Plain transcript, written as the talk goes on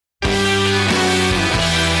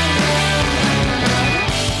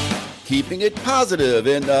keeping it positive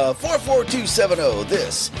in 44270.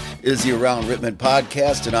 This is the Around Rittman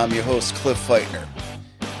podcast, and I'm your host, Cliff Feitner.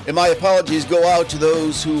 And my apologies go out to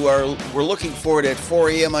those who were looking for it at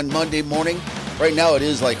 4 a.m. on Monday morning. Right now it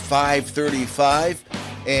is like 5:35,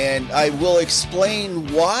 and I will explain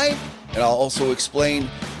why, and I'll also explain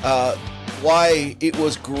why it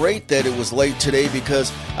was great that it was late today,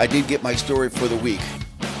 because I did get my story for the week.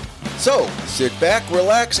 So, sit back,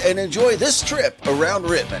 relax, and enjoy this trip around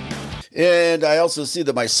Rittman. And I also see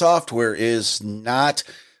that my software is not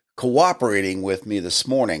cooperating with me this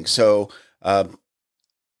morning. So, I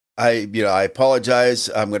apologize.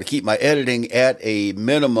 I'm going to keep my editing at a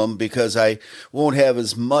minimum because I won't have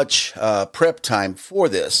as much prep time for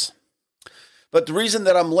this. But the reason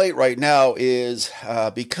that I'm late right now is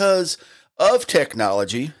because of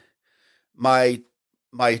technology. My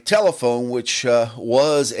telephone, which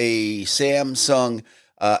was a Samsung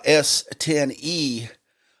S10e,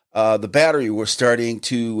 the battery was starting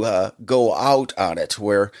to go out on it,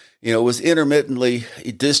 where it was intermittently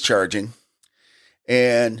discharging.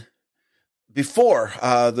 And before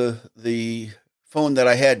the phone that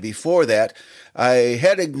I had before that, I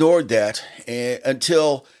had ignored that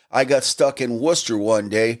until I got stuck in Worcester one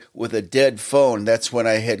day with a dead phone. That's when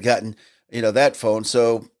I had gotten that phone.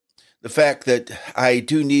 So the fact that I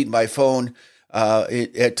do need my phone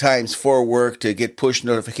at times for work to get push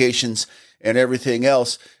notifications and everything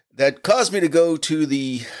else, that caused me to go to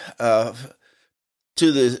the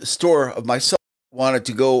store of myself. Wanted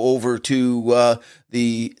to go over to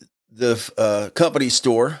the company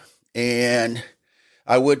store, and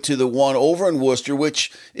I went to the one over in Worcester,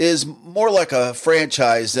 which is more like a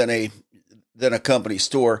franchise than a company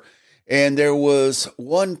store. And there was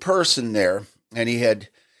one person there, and he had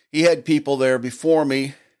people there before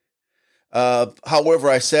me. However,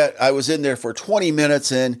 I was in there for 20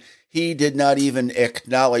 minutes, and he did not even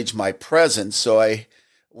acknowledge my presence. So I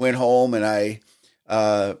went home and I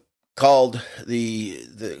called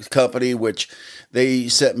the company, which they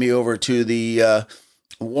sent me over to the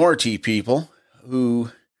warranty people,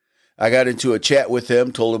 who I got into a chat with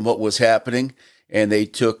them, told them what was happening, and they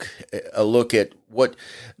took a look at what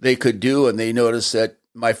they could do, and they noticed that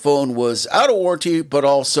my phone was out of warranty, but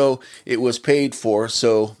also it was paid for.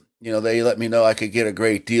 So, they let me know I could get a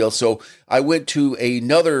great deal. So I went to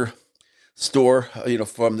another store,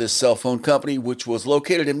 from this cell phone company, which was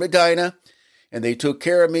located in Medina, and they took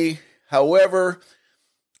care of me. However,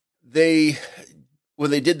 when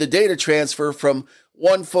they did the data transfer from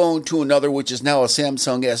one phone to another, which is now a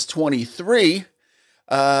Samsung S23,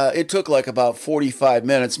 it took like about 45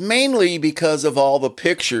 minutes, mainly because of all the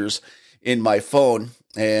pictures in my phone.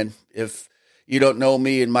 And if you don't know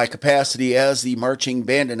me in my capacity as the marching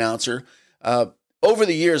band announcer, over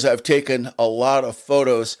the years I've taken a lot of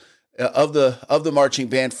photos of the marching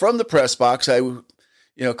band from the press box. I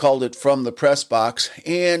called it From the Press Box,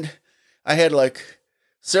 and I had like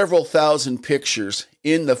several thousand pictures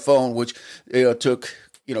in the phone, which took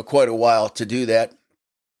quite a while to do that.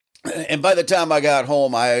 And by the time I got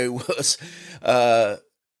home, I was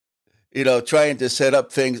trying to set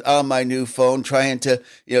up things on my new phone, trying to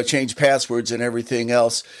change passwords and everything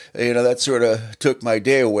else. That sort of took my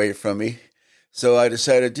day away from me. So I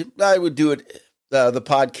decided I would do it the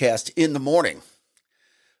podcast in the morning.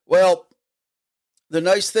 Well, the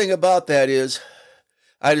nice thing about that is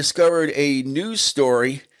I discovered a news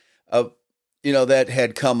story that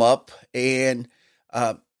had come up, and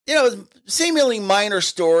seemingly minor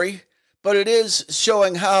story, but it is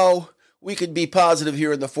showing how we could be positive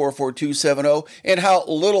here in the 44270, and how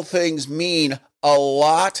little things mean a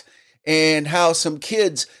lot, and how some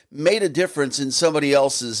kids made a difference in somebody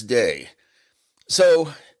else's day.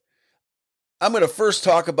 So I'm going to first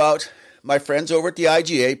talk about my friends over at the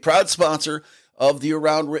IGA, proud sponsor of the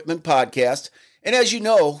Around Rittman podcast. And as you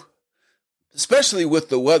know, especially with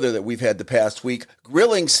the weather that we've had the past week,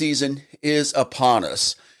 grilling season is upon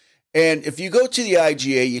us. And if you go to the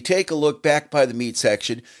IGA, you take a look back by the meat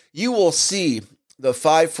section, you will see the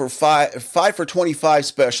 5 for 25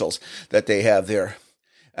 specials that they have there.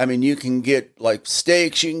 I mean, you can get like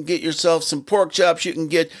steaks, you can get yourself some pork chops, you can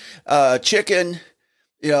get chicken,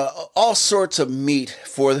 all sorts of meat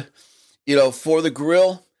for the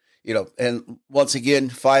grill. And once again,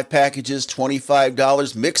 5 packages,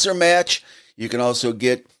 $25, mix or match. You can also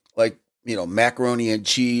get macaroni and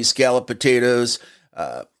cheese, scalloped potatoes,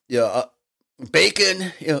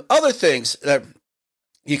 bacon, other things that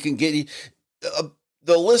you can get.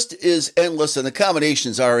 The list is endless, and the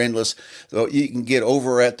combinations are endless. So you can get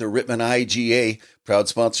over at the Rittman IGA, proud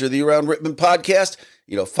sponsor of the Around Rittman podcast,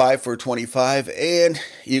 5 for 25. And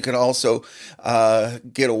you can also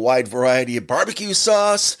get a wide variety of barbecue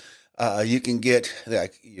sauce, You can get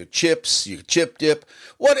like your chips, your chip dip,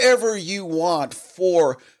 whatever you want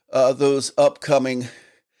for those upcoming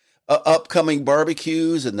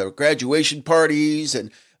barbecues and the graduation parties and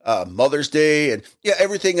Mother's Day and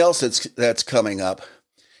everything else that's coming up.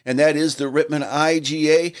 And that is the Rittman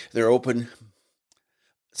IGA. They're open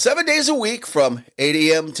 7 days a week from 8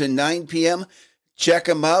 a.m. to 9 p.m. Check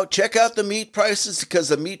them out. Check out the meat prices because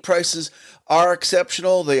the meat prices are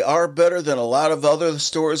exceptional. They are better than a lot of other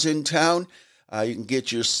stores in town. You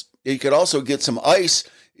can also get some ice,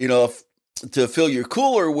 to fill your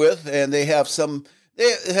cooler with, and they have some of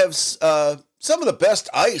the best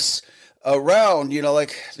ice around.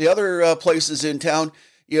 Like the other places in town,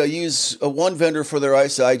 use one vendor for their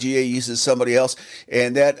ice. The IGA uses somebody else,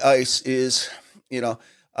 and that ice is, you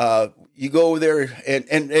go over there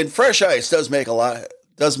and fresh ice does make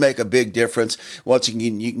a big difference. Once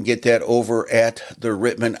again, you can get that over at the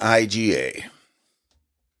Rittman IGA.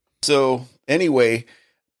 So anyway,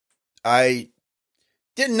 I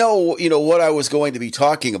didn't know, what I was going to be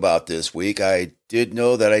talking about this week. I did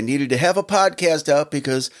know that I needed to have a podcast out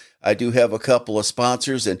because I do have a couple of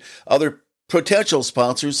sponsors and other potential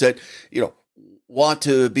sponsors that, want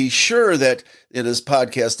to be sure that this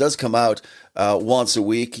podcast does come out once a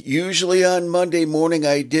week. Usually on Monday morning,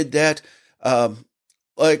 I did that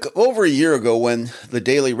like over a year ago when the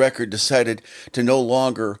Daily Record decided to no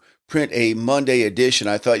longer print a Monday edition.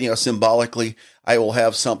 I thought, symbolically, I will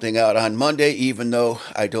have something out on Monday, even though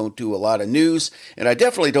I don't do a lot of news, and I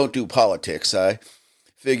definitely don't do politics. I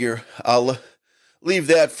figure I'll leave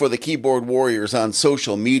that for the keyboard warriors on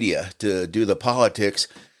social media to do the politics.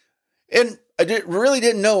 And I really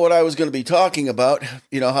didn't know what I was going to be talking about.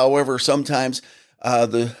 However, sometimes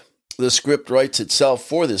the script writes itself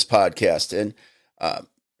for this podcast. And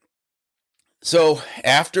so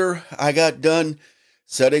after I got done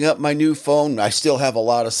setting up my new phone, I still have a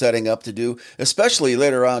lot of setting up to do, especially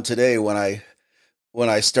later on today when I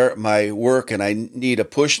start my work and I need a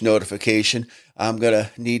push notification. I'm going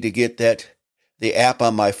to need to get the app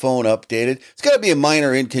on my phone updated. It's going to be a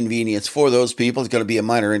minor inconvenience for those people. It's going to be a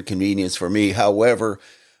minor inconvenience for me. However,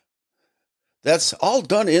 that's all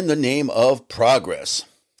done in the name of progress.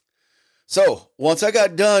 So once I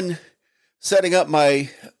got done setting up my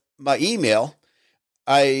email,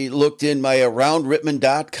 I looked in my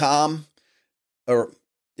aroundrittman.com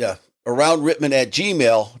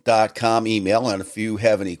aroundrittman@gmail.com email. And if you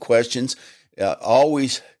have any questions,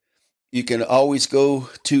 you can always go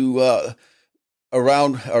to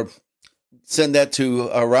send that to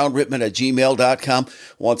aroundrittman@gmail.com.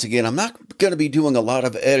 Once again, I'm not going to be doing a lot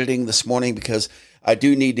of editing this morning because I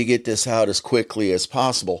do need to get this out as quickly as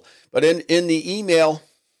possible. But in the email,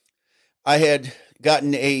 I had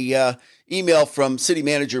gotten a email from City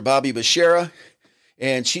Manager Bobby Bashara,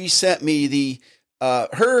 and she sent me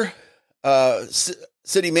her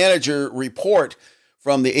City Manager report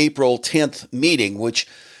from the April 10th meeting, which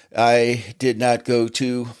I did not go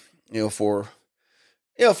to, for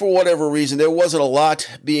whatever reason. There wasn't a lot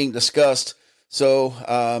being discussed, so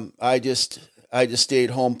I just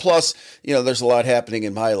stayed home. Plus, there's a lot happening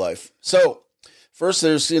in my life. So first,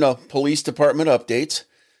 there's police department updates.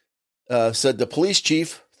 Said the police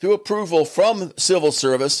chief, through approval from civil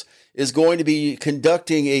service, is going to be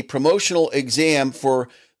conducting a promotional exam for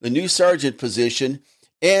the new sergeant position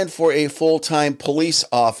and for a full-time police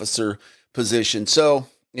officer position. So,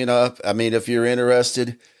 if you're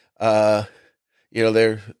interested, there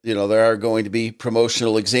are going to be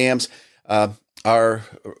promotional exams. The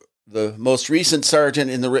most recent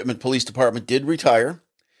sergeant in the Rittman Police Department did retire.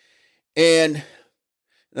 And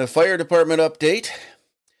the fire department update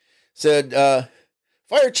said,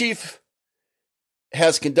 fire chief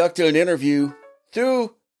has conducted an interview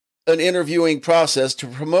through an interviewing process to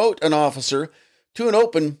promote an officer to an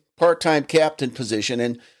open part-time captain position.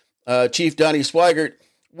 And Chief Donnie Swigert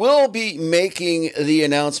will be making the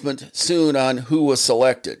announcement soon on who was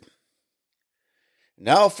selected.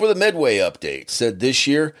 Now for the Medway update. Said this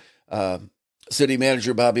year, City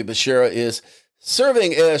Manager Bobby Bashara is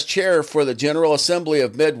serving as chair for the General Assembly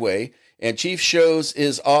of Medway, and Chief Shows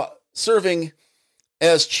is serving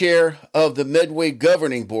as chair of the Medway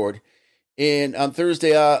Governing Board. And on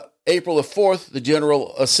Thursday, April the 4th, the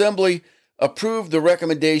General Assembly approved the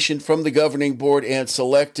recommendation from the Governing Board and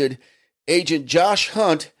selected Agent Josh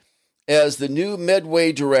Hunt as the new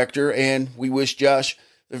Medway director, and we wish Josh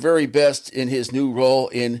the very best in his new role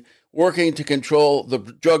in working to control the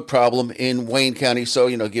drug problem in Wayne County. So,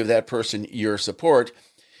 give that person your support.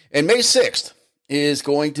 And May 6th is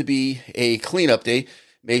going to be a cleanup day.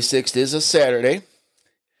 May 6th is a Saturday.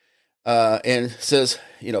 And says,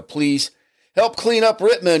 please help clean up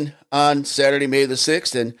Rittman on Saturday, May the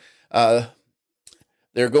 6th. And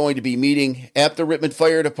They're going to be meeting at the Rittman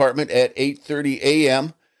Fire Department at 8:30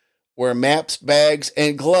 a.m., where maps, bags,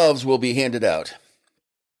 and gloves will be handed out.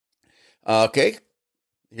 Okay,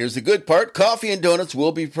 here's the good part. Coffee and donuts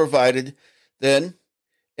will be provided then.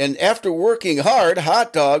 And after working hard,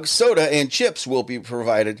 hot dogs, soda, and chips will be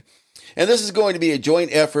provided. And this is going to be a joint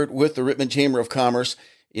effort with the Rittman Chamber of Commerce,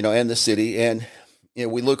 and the city. And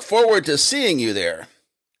we look forward to seeing you there.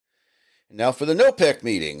 Now for the NOPEC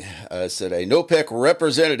meeting. Said a NOPEC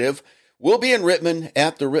representative will be in Rittman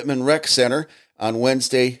at the Rittman Rec Center on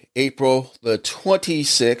Wednesday, April the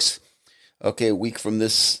 26th. Okay, a week from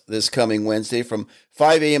this coming Wednesday, from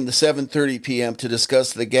 5 a.m. to 7:30 p.m. to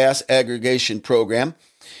discuss the gas aggregation program.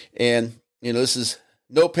 And, this is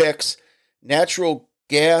NOPEC's natural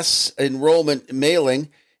gas enrollment mailing,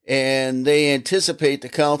 and they anticipate the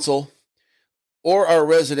council or our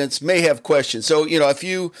residents may have questions. So, if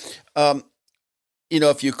you,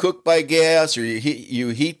 if you cook by gas or you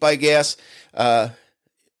heat by gas,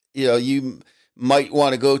 you might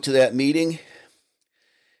want to go to that meeting.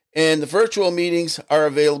 And the virtual meetings are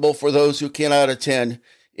available for those who cannot attend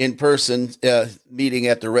in-person meeting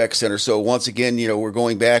at the rec center. So once again, we're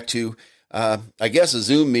going back to, I guess, a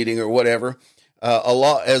Zoom meeting or whatever, a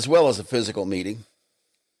lot, as well as a physical meeting.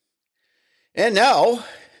 And now,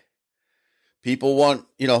 people want,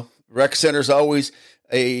 rec center's always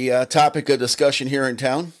a topic of discussion here in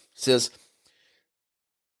town. It says,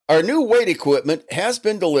 our new weight equipment has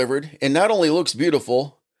been delivered and not only looks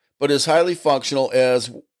beautiful, but is highly functional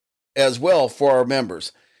as well for our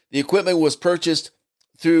members. The equipment was purchased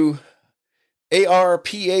through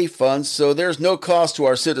ARPA funds, so there's no cost to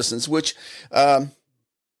our citizens, which and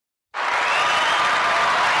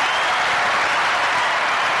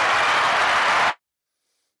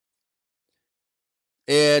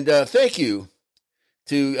thank you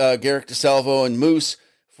to Garrick DeSalvo and Moose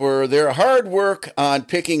for their hard work on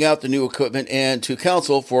picking out the new equipment, and to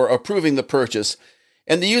council for approving the purchase.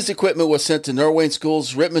 And the used equipment was sent to Norwayne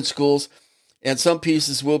schools, Rittman schools, and some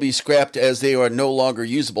pieces will be scrapped as they are no longer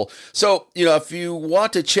usable. So, if you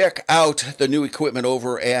want to check out the new equipment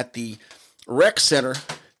over at the rec center,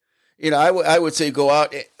 I would say go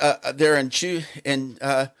out there and check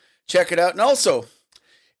it out. And also,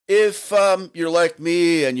 if you're like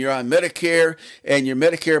me and you're on Medicare and your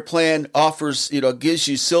Medicare plan offers, gives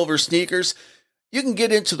you silver sneakers, you can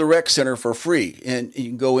get into the rec center for free, and you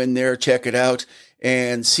can go in there, check it out,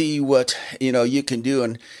 and see what, you can do,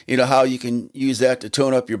 and, how you can use that to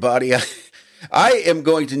tone up your body. I am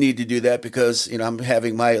going to need to do that because, I'm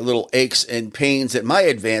having my little aches and pains at my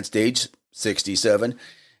advanced age, 67.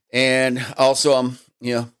 And also I'm,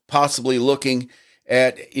 possibly looking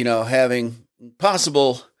at, having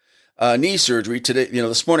possible knee surgery today.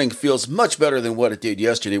 This morning feels much better than what it did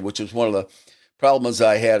yesterday, which was one of the problems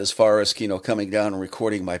I had as far as, coming down and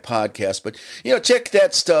recording my podcast. But, check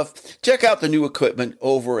that stuff. Check out the new equipment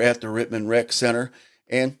over at the Rittman Rec Center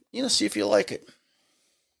and, see if you like it.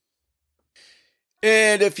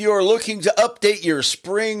 And if you're looking to update your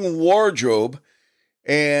spring wardrobe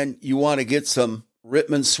and you want to get some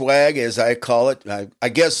Rittman swag, as I call it, I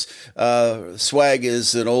guess swag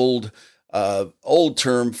is an old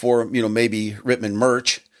term for, maybe Rittman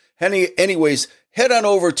merch. Anyways, head on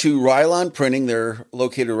over to Rylon Printing. They're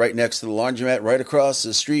located right next to the laundromat, right across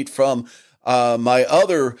the street from my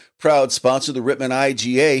other proud sponsor, the Rittman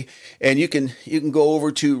IGA. And you can go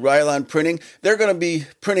over to Rylon Printing. They're going to be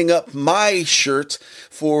printing up my shirt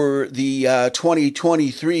for the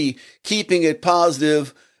 2023 Keeping It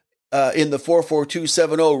Positive in the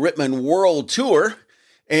 44270 Rittman World Tour.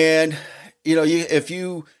 And, if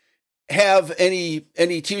you have any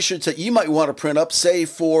t-shirts that you might want to print up, say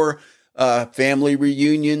for family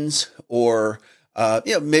reunions, or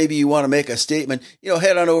maybe you want to make a statement,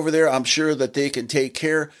 head on over there. I'm sure that they can take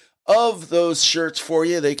care of those shirts for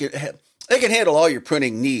you. They can handle all your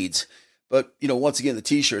printing needs. But once again, the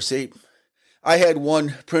t-shirts, I had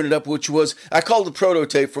one printed up, which was, I called the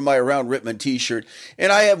prototype for my Around Rittman t-shirt,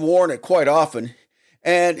 and I have worn it quite often,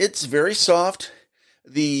 and it's very soft.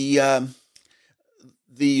 The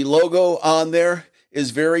logo on there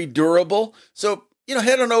is very durable. So,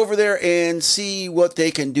 head on over there and see what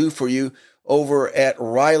they can do for you over at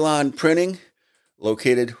Rylon Printing,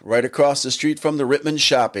 located right across the street from the Rittman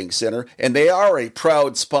Shopping Center. And they are a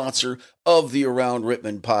proud sponsor of the Around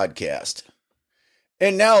Rittman podcast.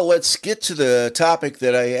 And now let's get to the topic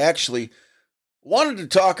that I actually wanted to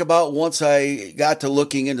talk about once I got to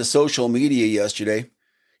looking into social media yesterday.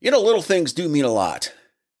 Little things do mean a lot.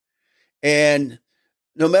 And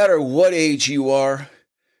no matter what age you are,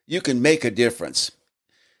 you can make a difference.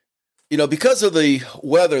 Because of the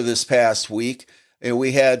weather this past week, and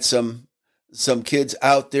we had some kids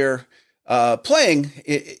out there playing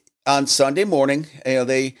on Sunday morning.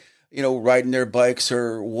 They riding their bikes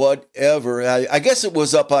or whatever. I guess it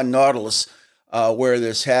was up on Nautilus where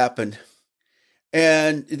this happened.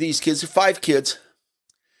 And these kids, 5 kids,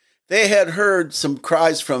 they had heard some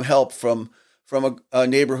cries from help from a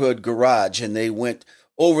neighborhood garage, and they went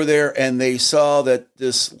over there and they saw that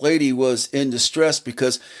this lady was in distress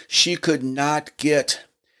because she could not get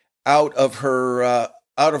out of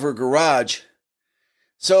her garage.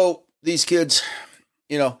 So these kids,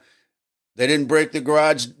 they didn't break the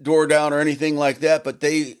garage door down or anything like that, but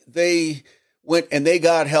they went and they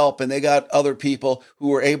got help, and they got other people who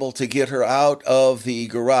were able to get her out of the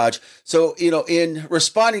garage. So, in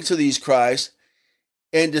responding to these cries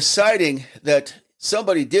and deciding that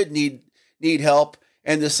somebody did need help,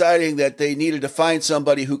 and deciding that they needed to find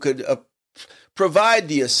somebody who could provide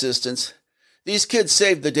the assistance, these kids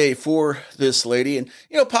saved the day for this lady, and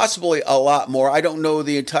possibly a lot more. I don't know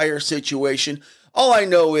the entire situation. All I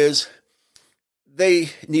know is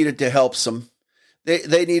they needed to help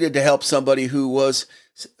They needed to help somebody who was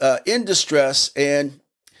in distress. And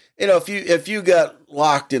if you got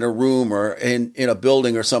locked in a room or in a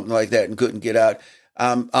building or something like that and couldn't get out,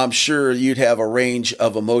 I'm sure you'd have a range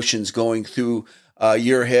of emotions going through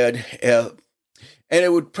your head, and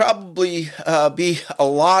it would probably be a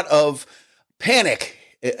lot of panic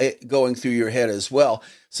going through your head as well.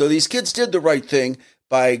 So these kids did the right thing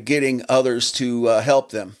by getting others to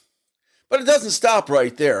help them. But it doesn't stop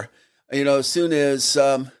right there. As soon as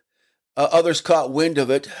others caught wind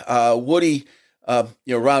of it, Woody,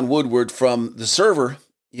 Ron Woodward from the server,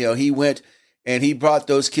 he went and he brought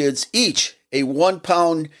those kids each a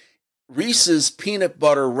 1-pound Reese's peanut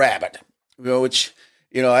butter rabbit, which,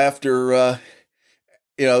 after,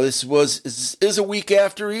 this is a week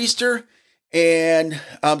after Easter, and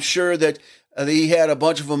I'm sure that he had a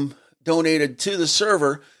bunch of them donated to the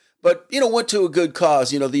server, but, went to a good cause.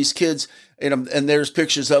 These kids, and there's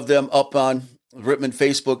pictures of them up on Rittman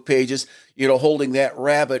Facebook pages, holding that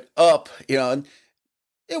rabbit up, and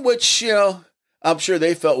in which, I'm sure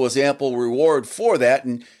they felt was ample reward for that.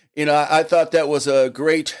 And, I thought that was a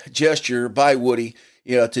great gesture by Woody,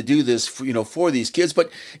 to do this, for these kids.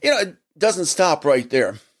 But, it doesn't stop right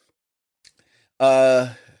there.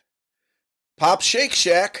 Pop Shake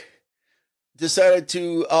Shack decided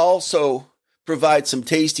to also provide some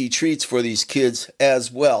tasty treats for these kids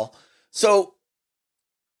as well. So,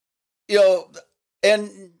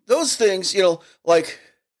 and those things, like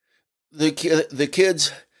the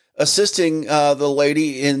kids assisting the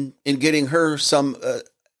lady in getting her some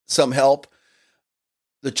help,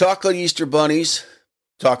 the chocolate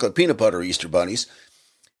peanut butter Easter bunnies,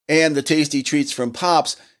 and the tasty treats from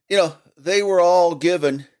Pops, they were all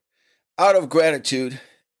given out of gratitude,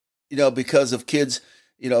 because of kids,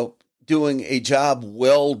 doing a job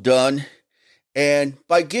well done, and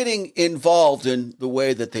by getting involved in the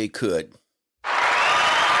way that they could.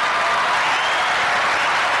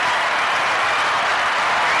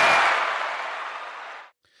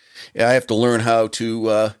 Yeah, I have to learn how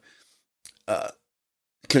to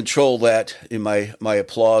control that in my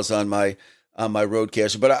applause on my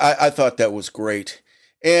roadcaster, but I thought that was great.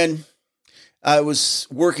 And I was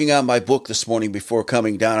working on my book this morning before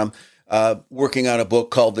coming down. I'm working on a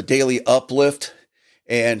book called The Daily Uplift,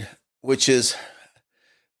 and which has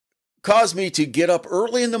caused me to get up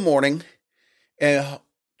early in the morning and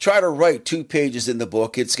try to write 2 pages in the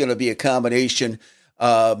book. It's going to be a combination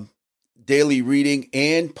daily reading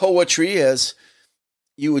and poetry, as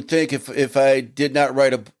you would think if I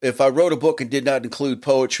wrote a book and did not include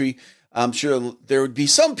poetry, I'm sure there would be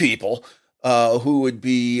some people who would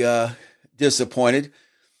be disappointed.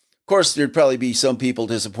 Of course, there'd probably be some people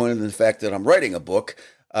disappointed in the fact that I'm writing a book.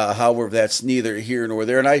 However, that's neither here nor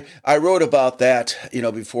there. And I wrote about that,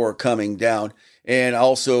 before coming down. And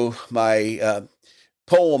also my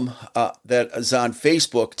poem that is on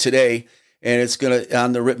Facebook today, and it's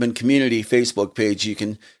on the Rittman Community Facebook page. You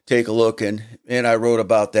can take a look, and I wrote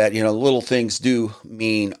about that. Little things do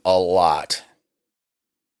mean a lot.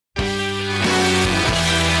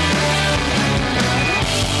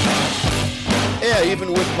 Yeah,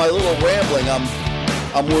 even with my little rambling,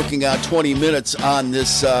 I'm working on 20 minutes on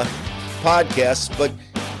this podcast. But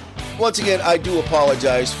once again, I do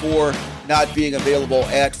apologize for not being available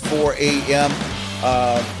at 4 a.m.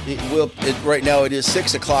 Right now it is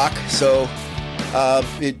 6 o'clock, so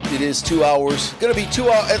it is 2 hours. Going to be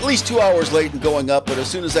at least 2 hours late in going up, but as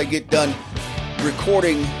soon as I get done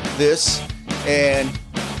recording this and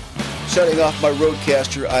shutting off my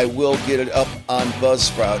roadcaster, I will get it up on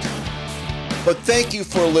Buzzsprout. But thank you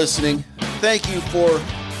for listening. Thank you for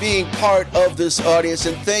being part of this audience,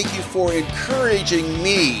 and thank you for encouraging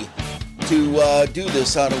me to do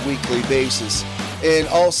this on a weekly basis. And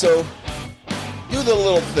also, do the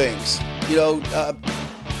little things.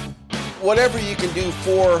 Whatever you can do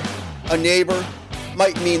for a neighbor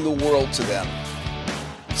might mean the world to them.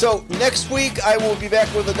 So next week I will be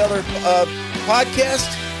back with another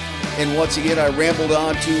podcast. And once again, I rambled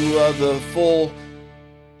on to the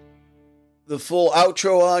full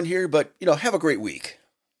outro on here. But have a great week.